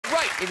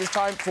it is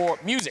time for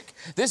music.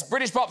 This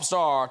British pop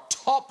star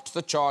topped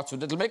the charts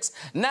with Little Mix.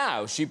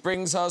 Now she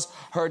brings us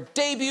her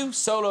debut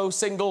solo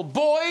single,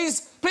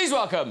 Boys. Please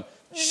welcome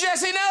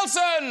Jesy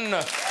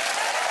Nelson!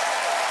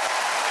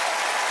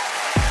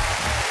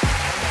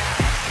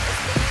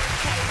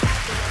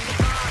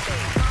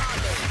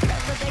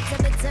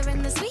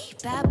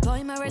 Bad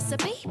boy, my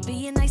recipe.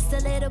 Being nice, a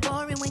little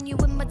boring when you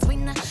in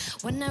between.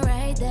 When I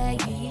ride there,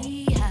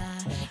 yeah.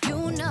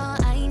 You know,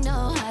 I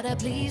know how to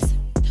please.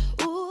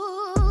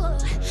 Ooh,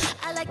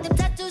 I like them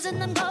tattoos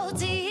and them gold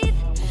teeth.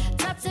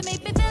 Tops that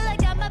make me feel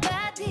like I'm a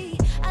baddie.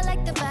 I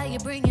like the fire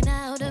bringing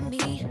out of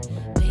me.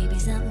 Baby,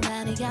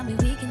 somebody got me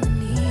weak in the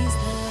knees.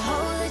 The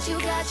hole that you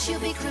got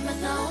should be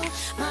criminal.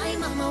 My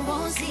mama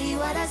won't see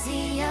what I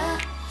see, yeah.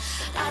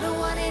 I don't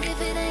want it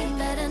if it ain't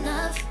bad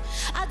enough.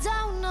 I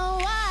don't know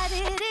what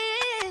it is.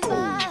 I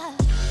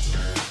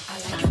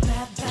like a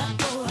bad, bad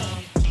boy.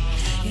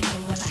 You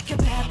know I like a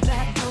bad,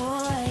 bad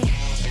boy.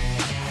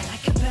 I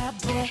like a bad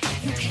boy.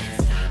 You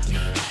can't stop me.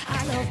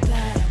 I love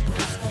bad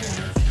boys for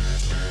life.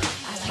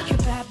 I like a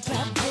bad,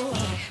 bad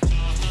boy.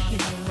 You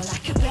know I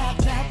like a bad,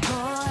 bad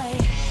boy.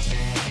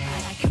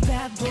 I like a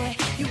bad boy.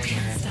 You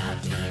can't stop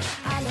me.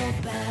 I love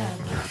bad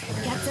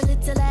boys. Got a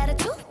little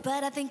attitude,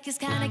 but I think it's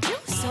kinda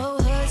cute. So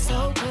hood,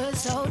 so good,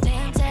 so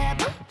damn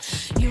taboo.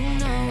 You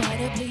know how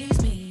to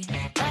please me.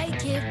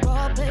 Like it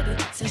raw, baby,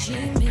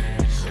 sashimi.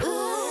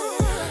 Ooh,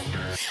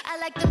 I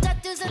like them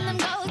tattoos and them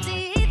gold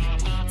teeth.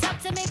 Top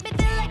to make me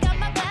feel like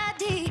I'm a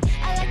baddie.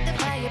 I like the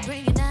fire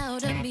bringing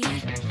out of me.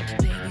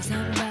 Baby,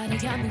 somebody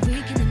got me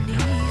weak in the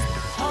knees.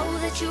 Oh,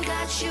 that you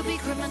got should be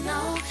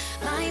criminal.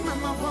 My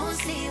mama won't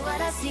see what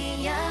I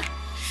see, yeah.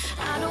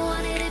 I don't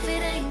want it if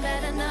it ain't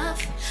bad enough.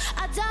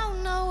 I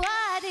don't know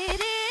what it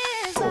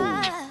is. I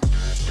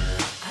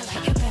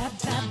like a bad,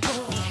 bad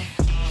boy.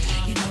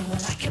 You know I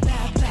like a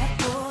bad, bad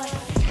boy.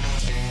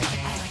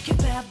 I like a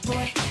bad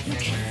boy. You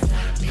can't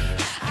stop me.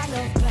 I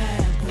love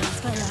bad boys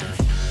for life.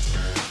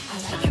 I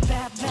like a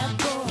bad, bad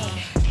boy.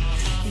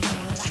 You know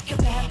I like a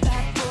bad,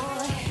 bad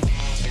boy.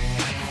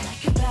 I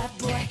like a bad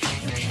boy.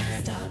 You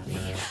can't stop me.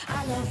 I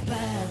love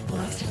bad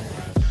boys.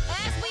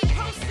 As we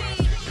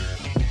proceed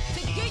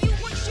to give you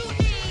what you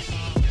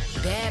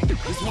need. Bad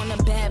bitches want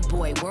a bad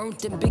boy. Word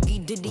to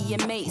Biggie, Diddy,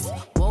 and Mace.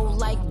 Whoa,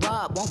 like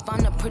Rob, won't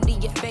find a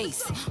prettier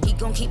face. He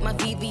gon' keep my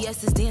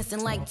VVS's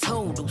dancing like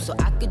Total, so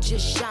I could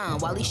just shine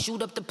while he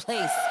shoot up the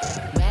place.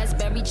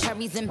 Raspberry,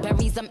 cherries, and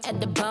berries, I'm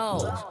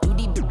edible.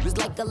 Duty bitches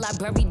like a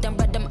library, done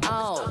read them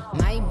all.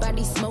 My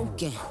body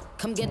smoking,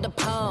 come get a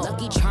pole.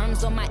 Lucky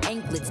charms on my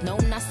anklets, no,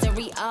 not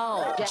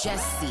cereal.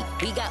 Jesy,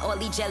 we got all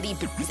these jelly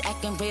bitches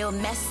acting real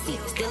messy.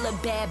 Still a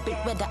bad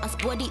bitch, whether I'm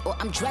sporty or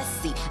I'm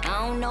dressy.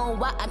 I don't know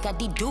why I got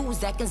these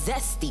dudes acting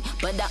zesty,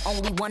 but I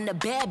only want a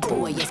bad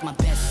boy, yes, my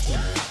bestie.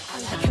 I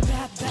like a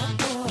bad, bad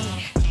boy.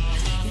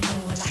 You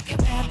know I like a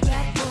bad,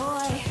 bad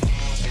boy.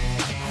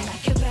 I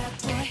like a bad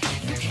boy.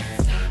 You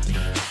can't stop me.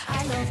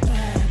 I love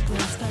bad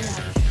boys for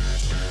life.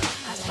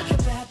 I like a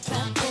bad,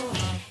 bad boy.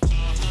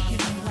 You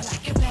know I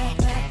like a bad,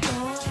 bad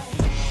boy.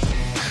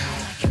 I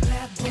like a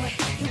bad boy.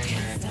 You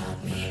can't stop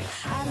me.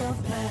 I love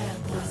bad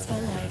boys for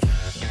life.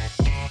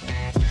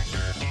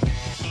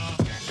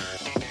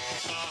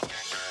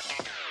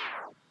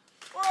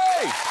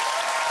 Great!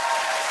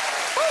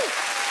 Woo!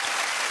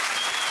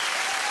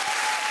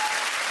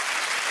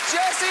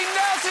 Jesy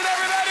Nelson,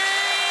 everybody!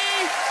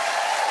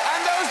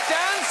 And those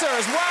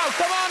dancers, wow,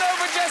 come on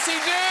over, Jesy,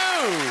 do!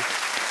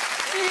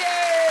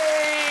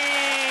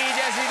 Yay!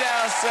 Jesy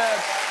Nelson.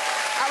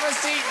 Have a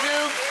seat,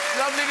 Duke.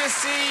 Lovely to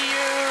see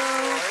you.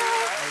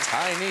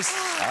 Tiny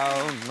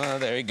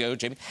sound. There you go,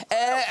 Jimmy.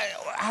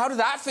 How did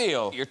that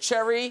feel? Your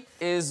cherry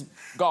is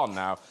gone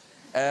now.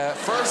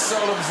 First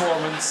solo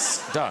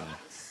performance done.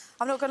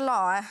 I'm not gonna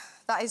lie,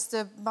 that is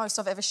the most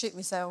I've ever shit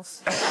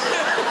myself.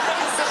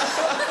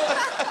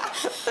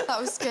 That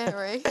was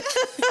scary.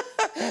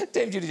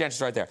 Dame Judi Dench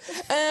right there.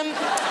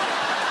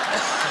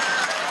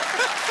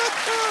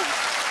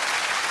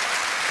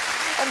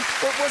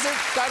 But was it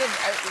kind of...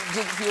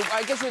 did it feel,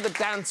 I guess you had the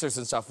dancers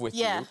and stuff with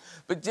you,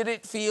 but did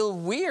it feel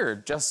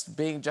weird just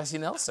being Jesy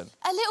Nelson?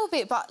 A little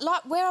bit, but,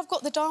 like, where I've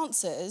got the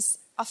dancers,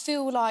 I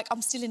feel like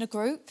I'm still in a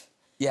group.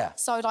 Yeah.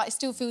 So, like, it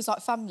still feels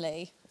like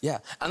family. Yeah,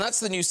 and that's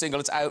the new single.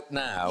 It's out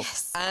now.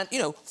 Yes. And, you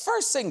know,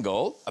 first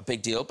single, a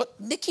big deal, but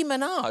Nicki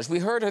Minaj, we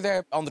heard her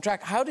there on the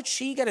track. How did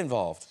she get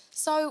involved?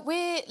 So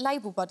we're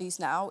label buddies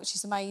now, which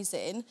is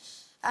amazing.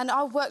 And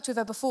I've worked with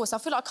her before, so I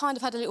feel like I kind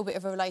of had a little bit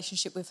of a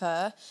relationship with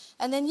her.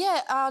 And then,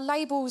 yeah, our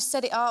labels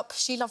set it up,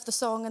 she loved the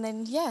song, and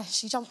then, yeah,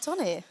 she jumped on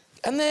it.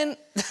 And then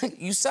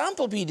you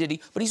sample P.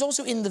 Diddy, but he's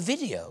also in the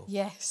video.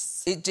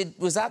 Yes.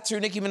 Was that through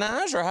Nicki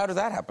Minaj, or how did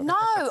that happen? No,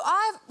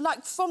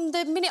 like, from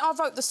the minute I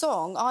wrote the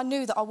song, I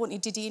knew that I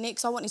wanted Diddy in it,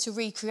 because I wanted to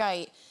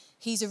recreate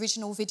his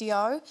original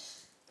video.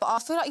 But I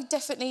feel like he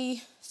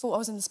definitely thought I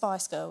was in the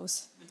Spice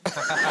Girls.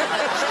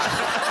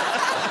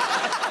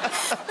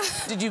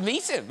 Did you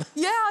meet him?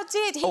 Yeah, I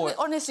did.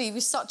 Honestly, he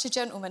was such a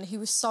gentleman. He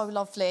was so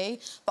lovely.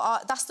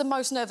 But that's the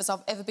most nervous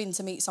I've ever been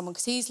to meet someone,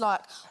 because he's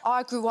like,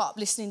 I grew up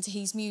listening to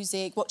his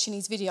music, watching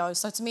his videos,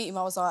 so to meet him,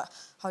 I was like,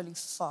 holy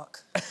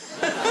fuck.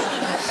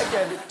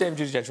 Again, Dame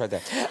Judy Dench right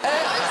there.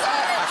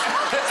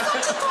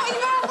 I'm such a potty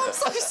mouth, I'm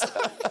so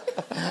sorry.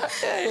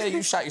 Yeah,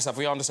 you shot yourself,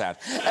 we understand.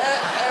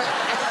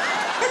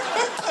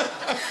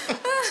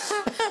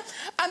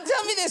 And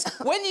tell me this,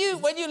 when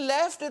you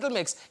left Little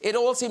Mix, it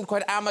all seemed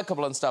quite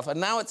amicable and stuff,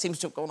 and now it seems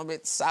to have gone a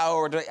bit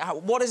sour.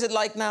 What is it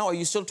like now? Are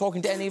you still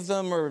talking to any of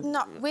them, or...?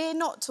 No, we're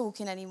not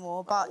talking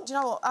anymore, but do you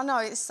know what? I know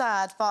it's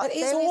sad, but It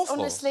is awful.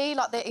 honestly,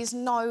 like, there is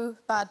no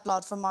bad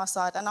blood from my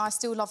side, and I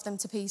still love them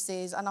to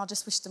pieces, and I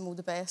just wish them all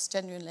the best,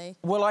 genuinely.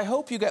 Well, I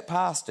hope you get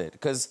past it,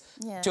 because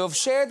to have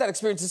shared that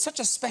experience is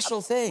such a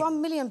special thing.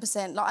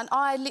 1,000,000%. Like, and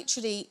I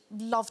literally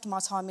loved my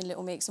time in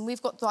Little Mix, and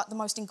we've got, like, the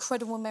most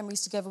incredible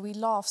memories together. We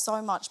laugh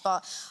so much,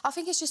 but I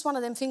think it's just one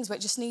of them things where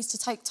it just needs to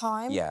take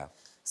time. Yeah.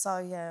 So,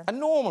 yeah. And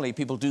normally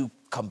people do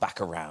come back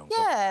around.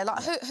 Yeah,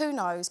 like, who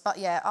knows? But,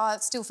 yeah, I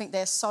still think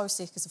they're so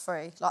sick as a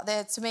free. Like,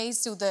 they're, to me,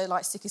 still the,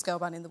 like, sickest girl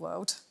band in the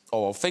world.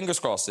 Oh, well, fingers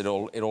crossed it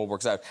all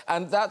works out.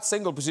 And that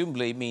single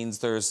presumably means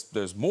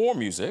there's more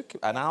music,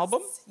 an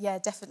album? Yeah,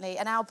 definitely.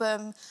 An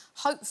album,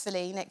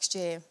 hopefully, next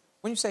year.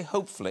 When you say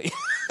hopefully...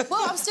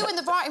 Well, I'm still in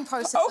the writing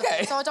process,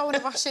 OK. So I don't want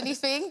to rush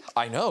anything.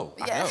 I know.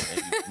 Yeah.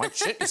 You might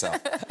shit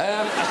yourself.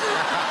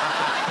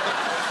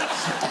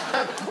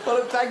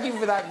 Well, thank you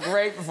for that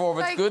great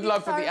performance. Good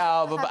luck with the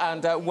album,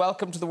 and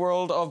welcome to the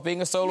world of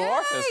being a solo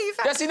artist.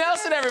 Jesy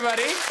Nelson,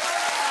 everybody.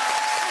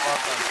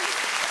 Welcome.